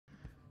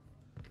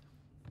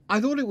I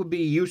thought it would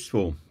be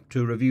useful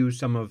to review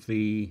some of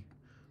the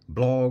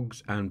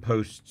blogs and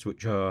posts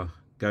which are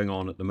going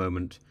on at the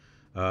moment,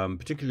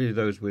 particularly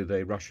those with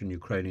a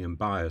Russian-Ukrainian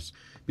bias,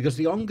 because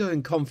the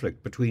ongoing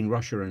conflict between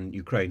Russia and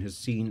Ukraine has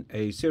seen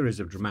a series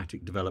of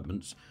dramatic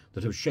developments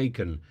that have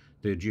shaken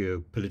the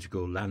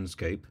geopolitical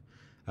landscape,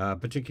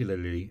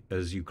 particularly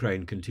as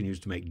Ukraine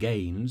continues to make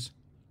gains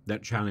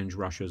that challenge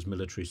Russia's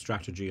military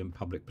strategy and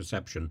public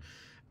perception.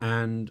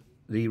 And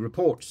the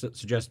reports that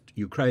suggest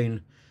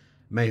Ukraine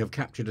may have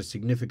captured a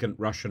significant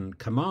Russian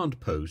command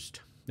post,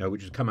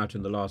 which has come out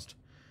in the last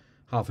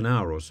half an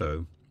hour or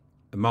so,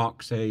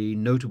 marks a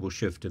notable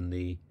shift in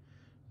the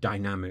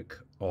dynamic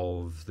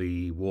of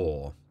the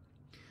war.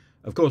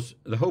 Of course,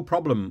 the whole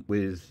problem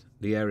with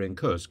the area in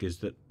Kursk is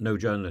that no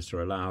journalists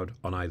are allowed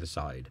on either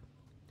side.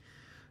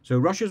 So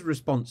Russia's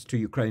response to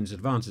Ukraine's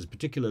advances,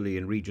 particularly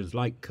in regions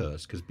like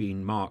Kursk, has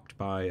been marked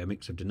by a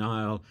mix of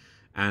denial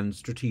and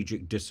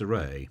strategic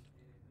disarray.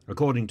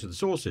 According to the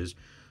sources,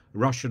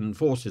 Russian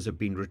forces have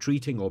been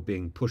retreating or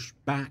being pushed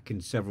back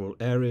in several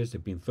areas. There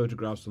have been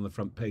photographs on the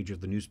front page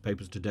of the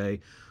newspapers today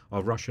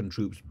of Russian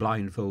troops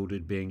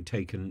blindfolded being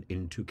taken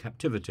into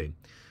captivity,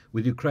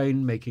 with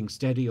Ukraine making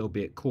steady,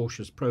 albeit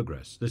cautious,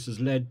 progress. This has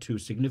led to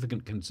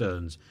significant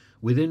concerns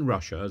within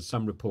Russia, as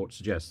some reports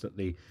suggest that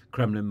the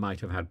Kremlin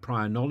might have had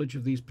prior knowledge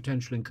of these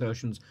potential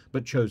incursions,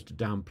 but chose to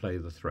downplay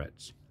the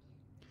threats.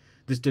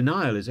 This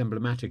denial is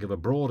emblematic of a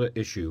broader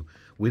issue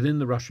within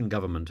the Russian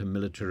government and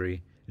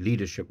military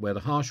leadership, where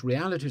the harsh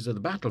realities of the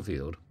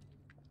battlefield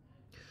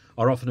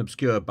are often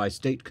obscured by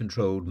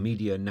state-controlled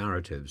media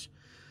narratives.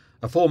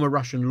 A former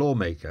Russian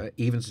lawmaker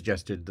even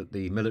suggested that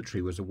the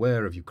military was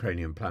aware of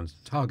Ukrainian plans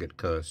to target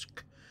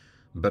Kursk,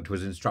 but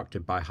was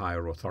instructed by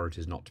higher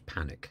authorities not to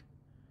panic,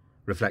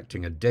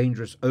 reflecting a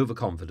dangerous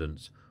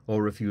overconfidence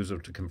or refusal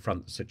to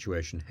confront the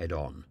situation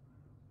head-on.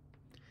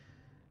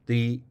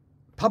 The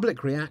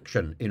public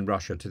reaction in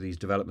Russia to these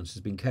developments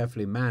has been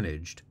carefully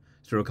managed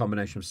through a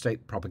combination of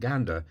state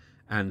propaganda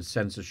and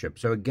censorship.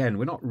 So again,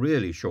 we're not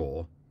really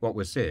sure what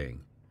we're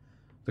seeing.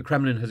 The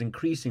Kremlin has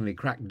increasingly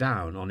cracked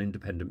down on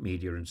independent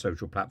media and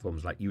social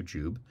platforms like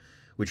YouTube,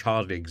 which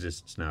hardly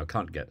exists now,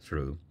 can't get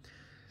through,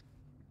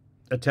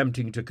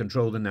 attempting to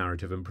control the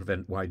narrative and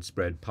prevent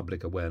widespread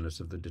public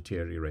awareness of the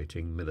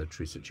deteriorating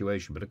military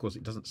situation. But of course,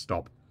 it doesn't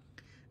stop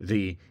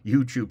the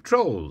YouTube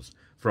trolls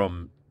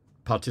from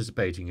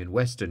participating in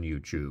Western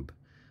YouTube.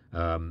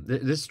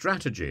 This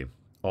strategy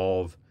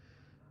of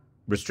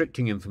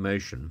restricting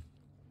information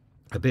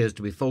appears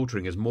to be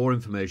faltering as more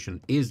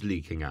information is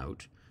leaking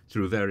out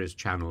through various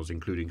channels,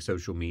 including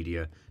social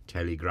media,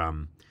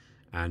 Telegram,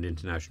 and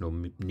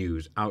international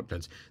news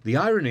outlets. The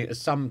irony,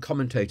 as some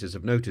commentators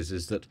have noticed,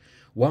 is that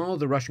while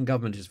the Russian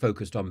government is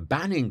focused on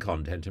banning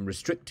content and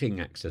restricting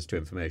access to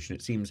information,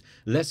 it seems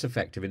less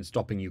effective in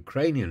stopping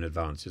Ukrainian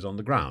advances on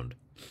the ground.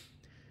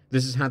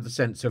 This has had the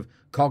sense of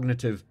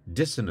cognitive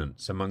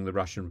dissonance among the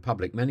Russian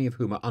public, many of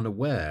whom are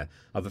unaware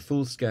of the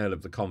full scale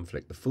of the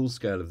conflict, the full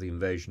scale of the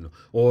invasion,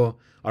 or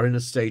are in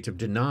a state of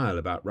denial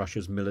about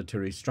Russia's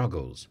military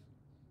struggles.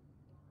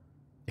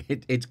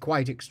 It's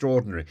quite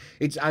extraordinary.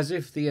 It's as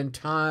if the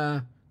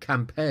entire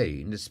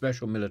campaign, this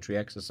special military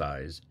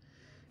exercise,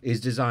 is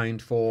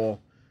designed for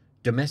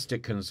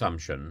domestic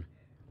consumption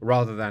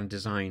rather than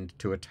designed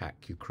to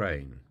attack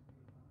Ukraine.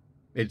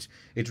 It's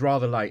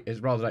rather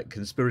like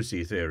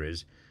conspiracy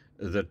theories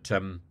that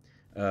the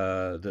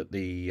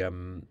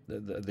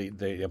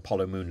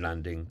Apollo moon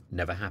landing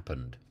never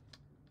happened,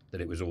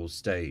 that it was all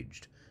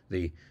staged.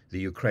 The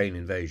Ukraine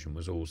invasion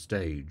was all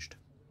staged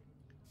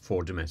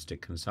for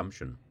domestic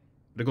consumption.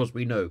 But of course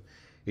we know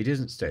it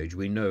isn't staged.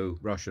 We know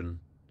Russian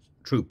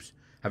troops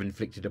have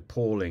inflicted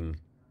appalling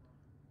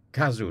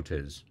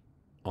casualties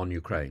on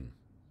Ukraine.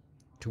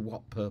 To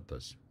what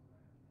purpose?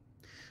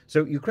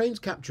 So Ukraine's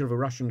capture of a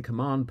Russian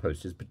command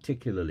post is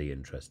particularly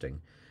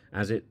interesting,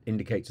 as it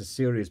indicates a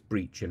serious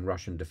breach in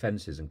Russian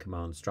defences and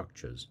command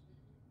structures.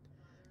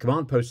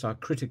 Command posts are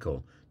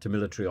critical to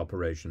military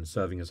operations,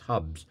 serving as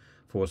hubs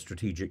for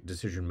strategic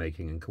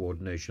decision-making and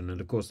coordination,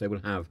 and of course they will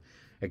have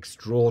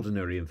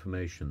extraordinary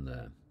information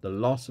there. The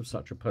loss of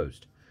such a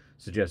post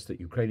suggests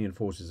that Ukrainian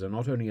forces are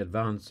not only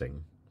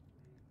advancing,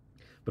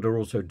 but are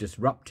also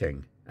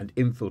disrupting and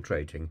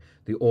infiltrating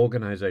the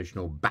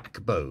organizational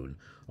backbone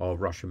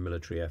of Russian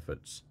military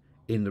efforts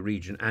in the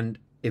region. And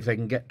if they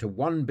can get to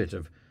one bit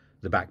of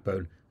the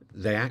backbone,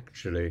 they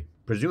actually,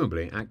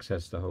 presumably,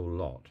 access the whole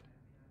lot.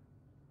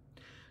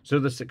 So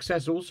the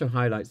success also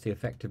highlights the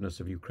effectiveness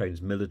of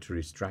Ukraine's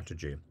military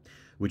strategy,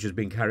 which has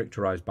been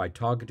characterized by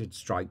targeted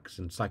strikes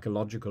and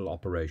psychological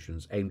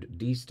operations aimed at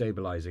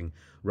destabilizing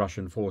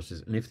Russian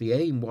forces. And if the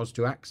aim was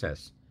to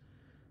access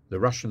the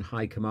Russian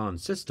high command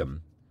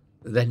system,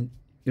 then,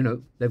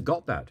 they've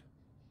got that.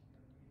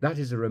 That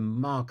is a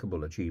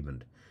remarkable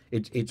achievement.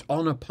 It's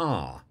on a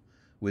par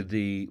with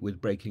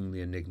breaking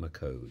the Enigma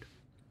code.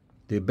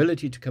 The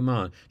ability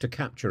to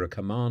capture a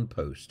command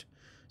post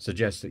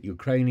suggests that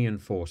Ukrainian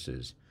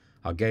forces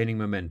are gaining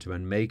momentum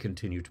and may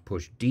continue to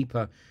push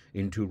deeper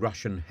into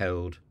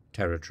Russian-held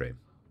territory.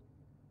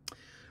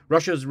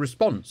 Russia's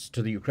response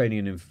to the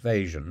Ukrainian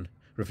invasion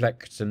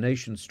reflects a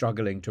nation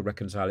struggling to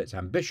reconcile its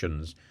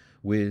ambitions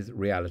with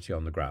reality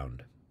on the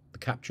ground. The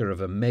capture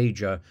of a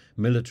major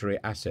military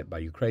asset by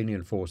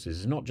Ukrainian forces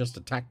is not just a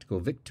tactical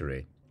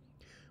victory,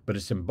 but a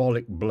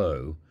symbolic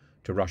blow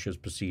to Russia's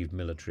perceived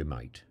military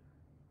might.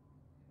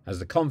 As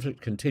the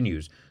conflict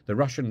continues, the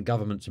Russian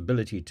government's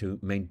ability to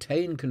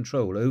maintain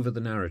control over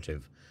the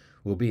narrative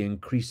will be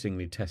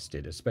increasingly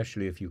tested,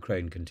 especially if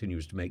Ukraine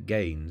continues to make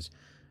gains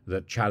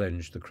that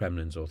challenge the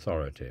Kremlin's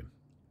authority.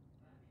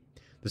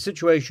 The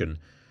situation,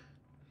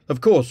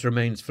 of course,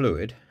 remains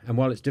fluid, and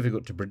while it's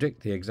difficult to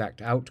predict the exact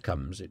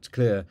outcomes, it's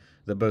clear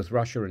that both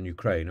Russia and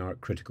Ukraine are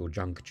at critical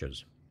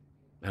junctures.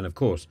 And of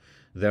course,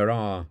 there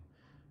are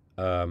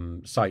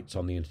sites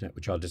on the internet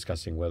which are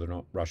discussing whether or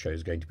not Russia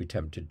is going to be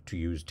tempted to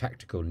use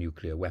tactical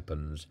nuclear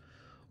weapons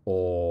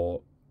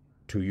or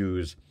to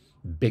use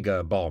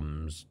bigger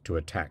bombs to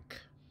attack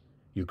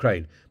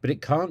Ukraine. But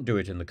it can't do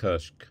it in the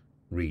Kursk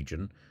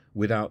region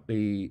without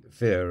the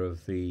fear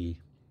of the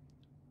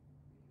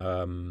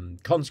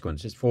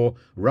consequences for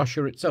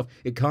Russia itself.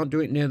 It can't do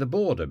it near the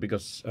border,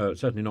 because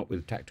certainly not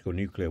with tactical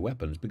nuclear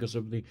weapons, because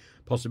of the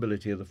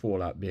possibility of the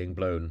fallout being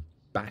blown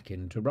back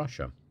into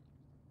Russia.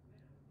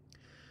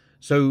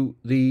 So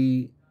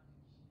the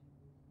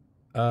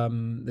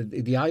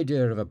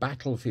idea of a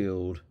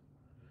battlefield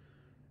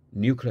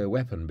nuclear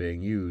weapon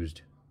being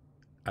used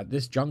at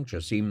this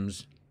juncture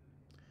seems,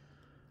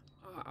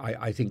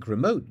 I think,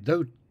 remote,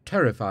 though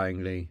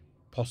terrifyingly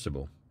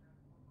possible,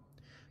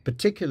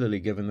 particularly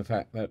given the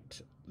fact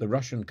that the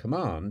Russian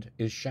command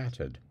is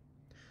shattered,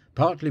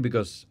 partly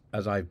because,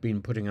 as I've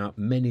been putting out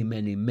many,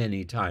 many,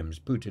 many times,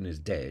 Putin is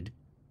dead,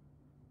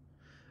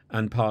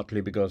 and partly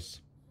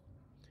because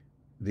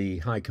the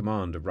high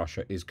command of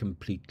Russia is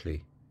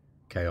completely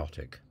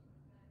chaotic.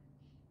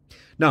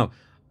 Now,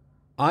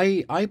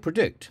 I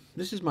predict,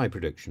 this is my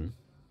prediction,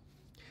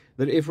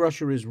 that if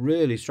Russia is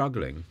really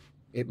struggling,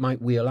 it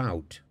might wheel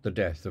out the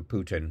death of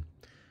Putin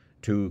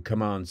to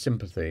command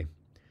sympathy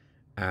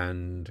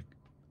and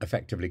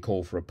effectively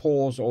call for a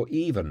pause, or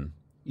even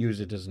use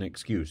it as an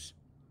excuse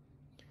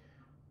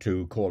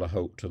to call a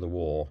halt to the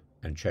war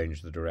and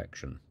change the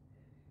direction,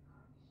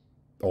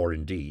 or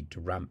indeed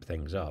to ramp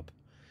things up.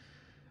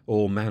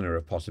 All manner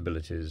of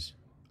possibilities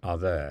are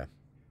there.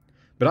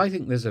 But I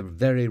think there's a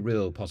very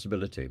real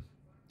possibility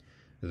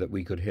that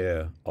we could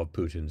hear of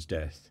Putin's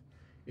death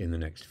in the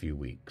next few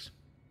weeks,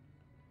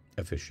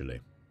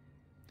 officially.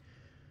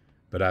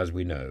 But as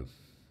we know,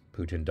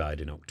 Putin died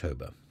in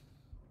October.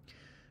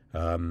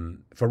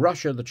 For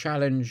Russia, the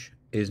challenge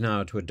is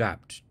now to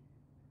adapt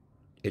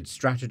its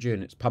strategy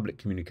and its public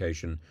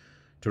communication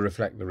to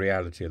reflect the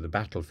reality of the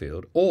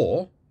battlefield,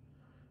 or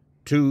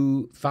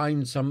to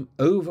find some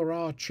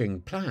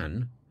overarching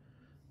plan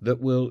that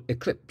will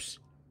eclipse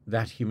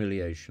that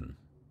humiliation.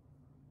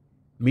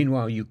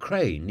 Meanwhile,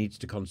 Ukraine needs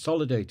to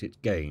consolidate its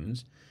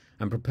gains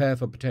and prepare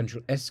for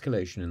potential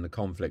escalation in the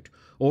conflict,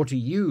 or to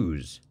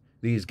use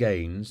these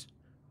gains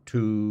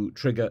to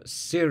trigger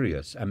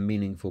serious and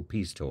meaningful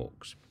peace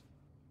talks.